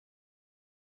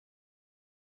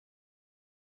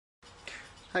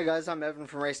Hi guys, I'm Evan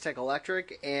from RaceTech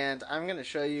Electric, and I'm going to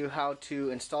show you how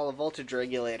to install a voltage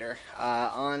regulator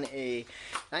on a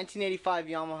 1985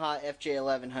 Yamaha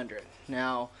FJ1100.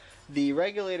 Now, the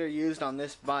regulator used on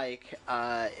this bike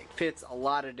fits a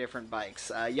lot of different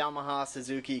bikes. Yamaha,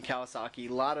 Suzuki, Kawasaki,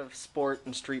 a lot of sport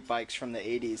and street bikes from the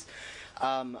 80s.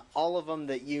 All of them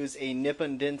that use a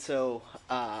Nippon Denso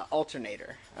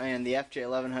alternator, and the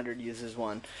FJ1100 uses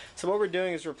one. So what we're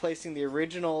doing is replacing the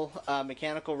original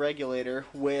mechanical regulator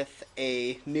with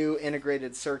a new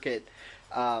integrated circuit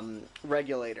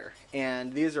regulator,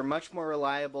 and these are much more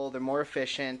reliable, they're more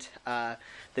efficient,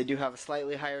 they do have a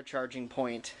slightly higher charging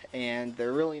point, and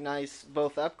they're really nice,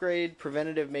 both upgrade,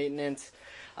 preventative maintenance,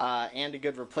 and a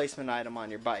good replacement item on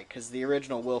your bike, because the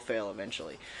original will fail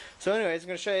eventually. So anyways, I'm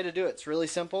going to show you how to do it. It's really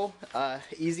simple,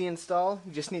 easy install.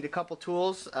 You just need a couple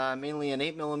tools, mainly an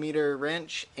 8mm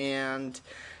wrench and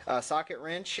a socket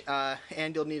wrench,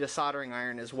 and you'll need a soldering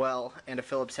iron as well, and a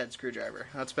Phillips head screwdriver.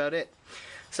 That's about it.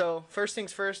 So first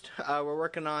things first, we're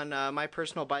working on my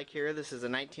personal bike here. This is a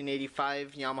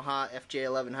 1985 Yamaha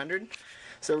FJ1100.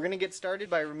 So we're going to get started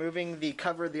by removing the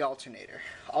cover of the alternator.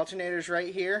 Alternator's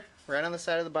right here, right on the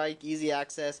side of the bike, easy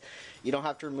access. You don't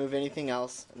have to remove anything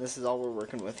else. This is all we're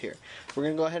working with here. We're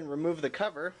going to go ahead and remove the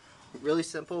cover. Really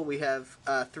simple. We have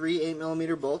 3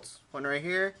 8mm bolts, one right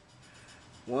here,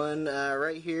 one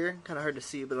right here, kind of hard to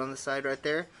see, but on the side right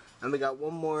there, and we got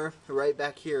one more right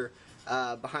back here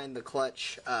behind the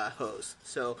clutch hose.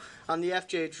 So on the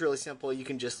FJ, it's really simple. You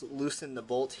can just loosen the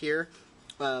bolt here,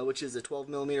 which is a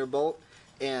 12mm bolt,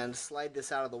 and slide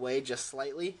this out of the way just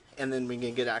slightly, and then we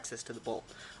can get access to the bolt.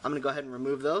 I'm going to go ahead and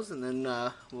remove those, and then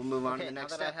we'll move on to the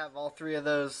next step. Now that I have all 3 of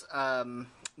those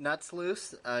nuts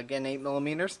loose, again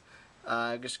 8mm,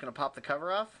 I'm just going to pop the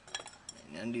cover off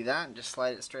and undo that and just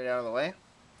slide it straight out of the way.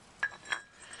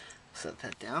 Set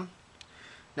that down.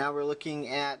 Now we're looking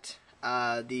at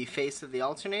the face of the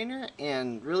alternator,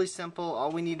 and really simple.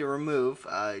 All we need to remove,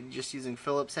 just using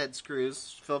Phillips head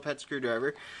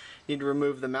screwdriver, need to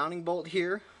remove the mounting bolt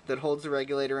here that holds the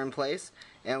regulator in place,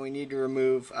 and we need to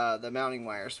remove the mounting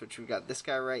wires, which we've got this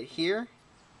guy right here,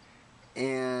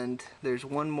 and there's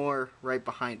one more right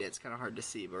behind it. It's kind of hard to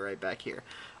see, but right back here.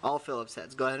 All Phillips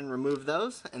heads. Go ahead and remove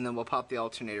those, and then we'll pop the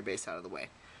alternator base out of the way.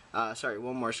 Sorry,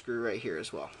 one more screw right here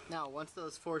as well. Now, once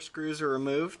those 4 screws are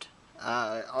removed,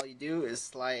 all you do is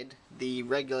slide the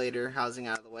regulator housing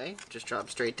out of the way. Just drop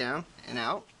straight down and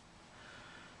out.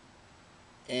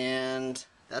 And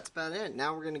that's about it.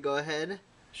 Now we're going to go ahead,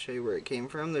 show you where it came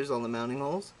from. There's all the mounting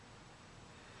holes.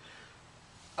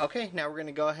 Okay, now we're going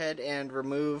to go ahead and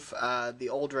remove the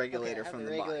old regulator from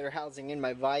the regulator housing in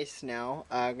my vise now.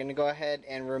 I'm going to go ahead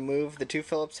and remove the 2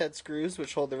 Phillips head screws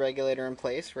which hold the regulator in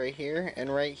place, right here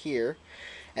and right here.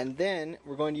 And then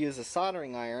we're going to use a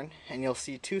soldering iron, and you'll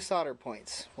see 2 solder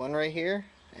points, one right here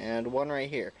and one right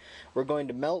here. We're going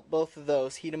to melt both of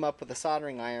those, heat them up with a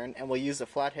soldering iron, and we'll use a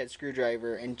flathead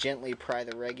screwdriver and gently pry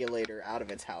the regulator out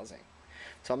of its housing.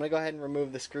 So I'm going to go ahead and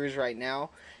remove the screws right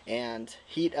now and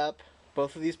heat up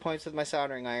both of these points with my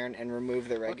soldering iron and remove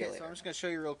the regulator. Okay, so I'm just going to show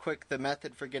you real quick the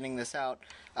method for getting this out.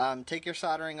 Take your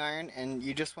soldering iron, and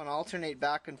you just want to alternate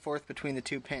back and forth between the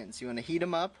 2 pins. You want to heat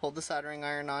them up, hold the soldering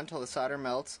iron on until the solder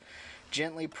melts,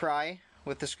 gently pry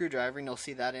with the screwdriver, and you'll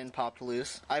see that end popped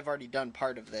loose. I've already done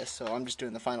part of this, so I'm just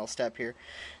doing the final step here.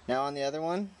 Now on the other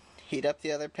one, heat up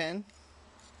the other pin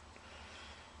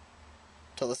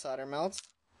till the solder melts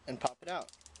and pop it out.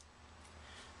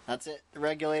 That's it. The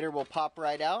regulator will pop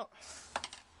right out.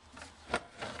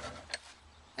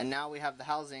 And now we have the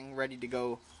housing ready to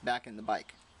go back in the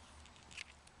bike.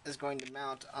 It's going to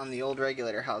mount on the old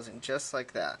regulator housing just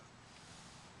like that.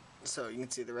 So you can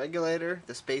see the regulator,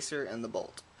 the spacer, and the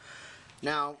bolt.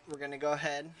 Now we're going to go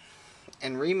ahead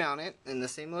and remount it in the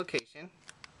same location.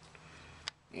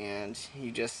 And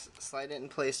you just slide it in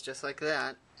place just like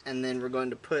that. And then we're going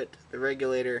to put the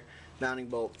regulator mounting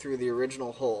bolt through the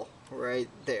original hole right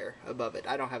there above it.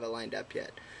 I don't have it lined up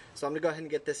yet. So I'm going to go ahead and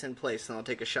get this in place, and I'll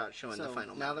take a shot showing the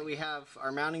final. Now that we have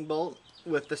our mounting bolt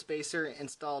with the spacer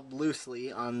installed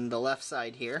loosely on the left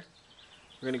side here,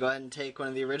 we're going to go ahead and take one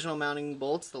of the original mounting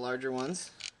bolts, the larger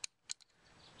ones,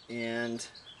 and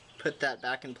put that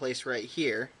back in place right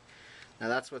here. Now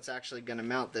that's what's actually going to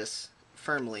mount this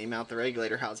firmly, mount the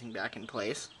regulator housing back in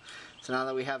place. So now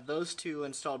that we have those 2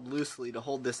 installed loosely to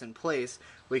hold this in place,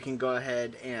 we can go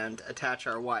ahead and attach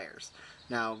our wires.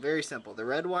 Now, very simple. The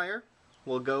red wire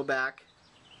will go back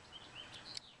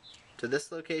to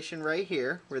this location right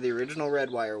here where the original red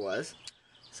wire was.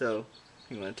 So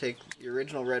you want to take the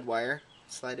original red wire,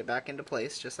 slide it back into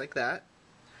place just like that.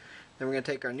 Then we're going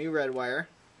to take our new red wire,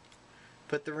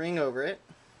 put the ring over it,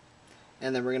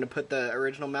 and then we're going to put the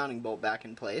original mounting bolt back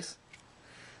in place.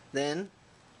 Then,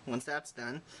 once that's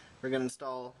done, we're going to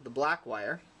install the black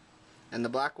wire, and the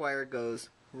black wire goes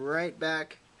right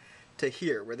back to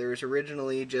here where there was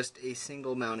originally just a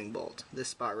single mounting bolt, this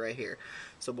spot right here.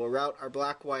 So we'll route our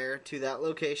black wire to that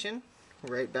location,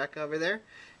 right back over there,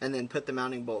 and then put the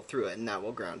mounting bolt through it, and that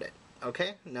will ground it.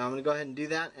 Okay, now I'm going to go ahead and do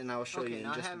that, and I'll show you in just a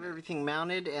minute. I have everything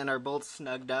mounted and our bolts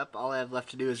snugged up. All I have left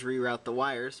to do is reroute the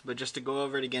wires, but just to go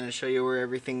over it again and show you where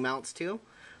everything mounts to,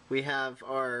 we have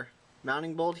our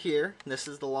mounting bolt here. This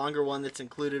is the longer one that's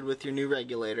included with your new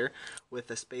regulator with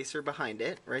a spacer behind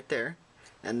it, right there.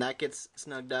 And that gets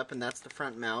snugged up, and that's the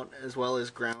front mount, as well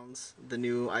as grounds the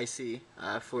new IC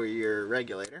for your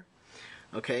regulator.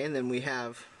 Okay, and then we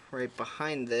have right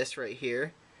behind this right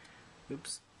here,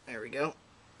 oops, there we go.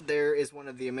 There is one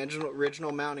of the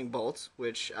original mounting bolts,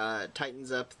 which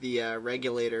tightens up the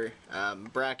regulator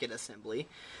bracket assembly.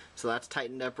 So that's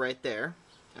tightened up right there.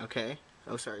 Okay.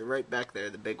 Oh, sorry, right back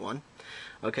there, the big one.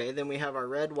 Okay, then we have our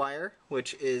red wire,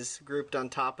 which is grouped on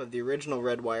top of the original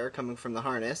red wire coming from the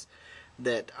harness.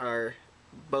 That are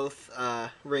both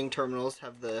ring terminals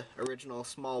have the original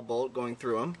small bolt going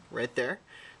through them right there.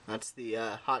 That's the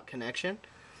hot connection.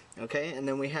 Okay, and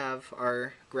then we have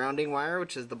our grounding wire,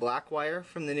 which is the black wire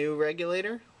from the new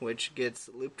regulator, which gets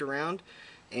looped around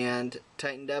and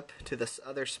tightened up to this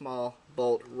other small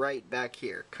bolt right back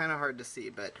here. Kind of hard to see,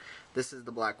 but this is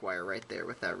the black wire right there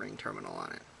with that ring terminal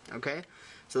on it. Okay,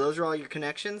 so those are all your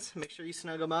connections. Make sure you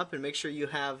snug them up, and make sure you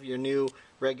have your new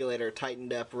regulator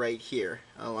tightened up right here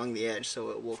along the edge,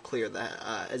 so it will clear that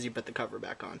as you put the cover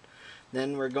back on.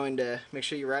 Then we're going to make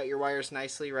sure you route your wires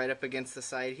nicely right up against the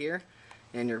side here,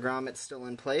 and your grommet's still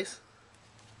in place.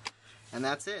 And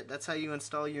that's it. That's how you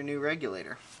install your new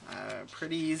regulator.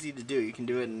 Pretty easy to do. You can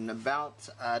do it in about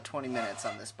 20 minutes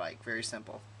on this bike. Very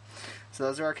simple. So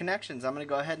those are our connections. I'm going to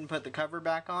go ahead and put the cover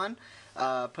back on,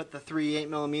 put the 3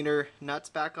 8mm nuts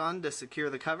back on to secure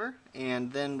the cover,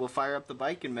 and then we'll fire up the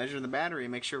bike and measure the battery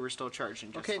and make sure we're still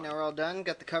charging. Okay, now we're all done.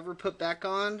 Got the cover put back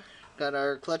on, got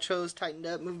our clutch hose tightened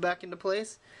up, moved back into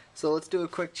place. So let's do a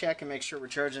quick check and make sure we're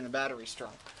charging the battery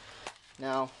strong.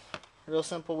 Now, real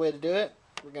simple way to do it,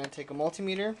 we're going to take a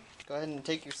multimeter, go ahead and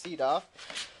take your seat off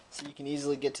so you can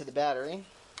easily get to the battery.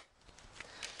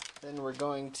 Then we're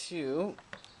going to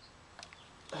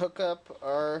hook up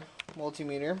our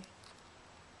multimeter,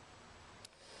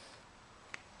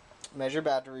 measure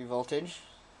battery voltage,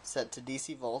 set to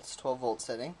DC volts, 12 volt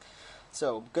setting.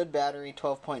 So good battery,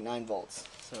 12.9 volts.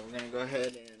 So we're going to go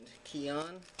ahead and key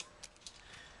on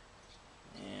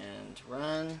and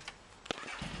run.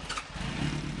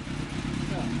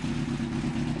 Go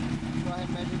ahead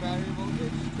and measure battery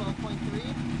voltage,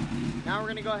 12.3. Now we're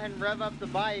going to go ahead and rev up the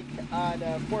bike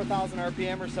to 4,000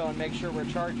 RPM or so and make sure we're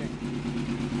charging.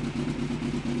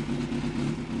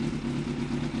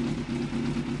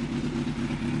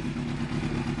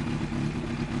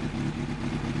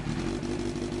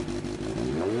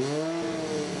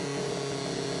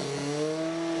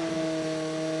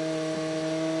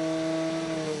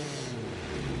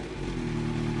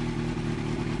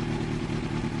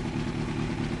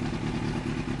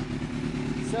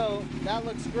 So that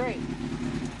looks great.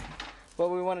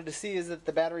 What we wanted to see is that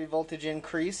the battery voltage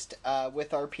increased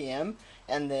with RPM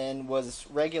and then was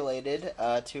regulated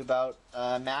to about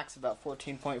max about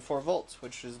 14.4 volts,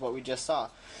 which is what we just saw.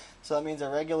 So that means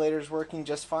our regulator is working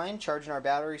just fine, charging our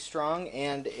battery strong,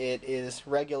 and it is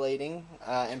regulating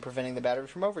and preventing the battery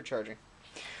from overcharging.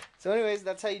 So anyways,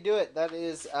 that's how you do it. That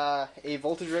is a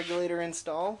voltage regulator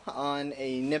install on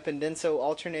a Nippon Denso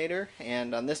alternator,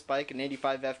 and on this bike, an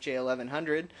 85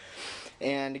 FJ1100.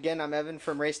 And again, I'm Evan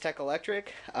from RaceTech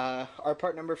Electric. Our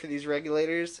part number for these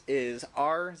regulators is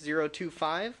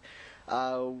R025.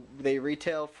 They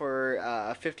retail for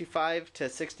 $55 to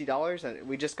 $60.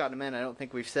 We just got them in. I don't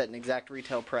think we've set an exact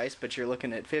retail price, but you're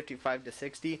looking at $55 to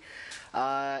 $60.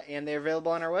 And they're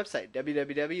available on our website,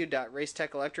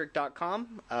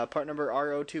 www.racetecelectric.com. Part number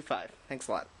R025. Thanks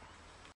a lot.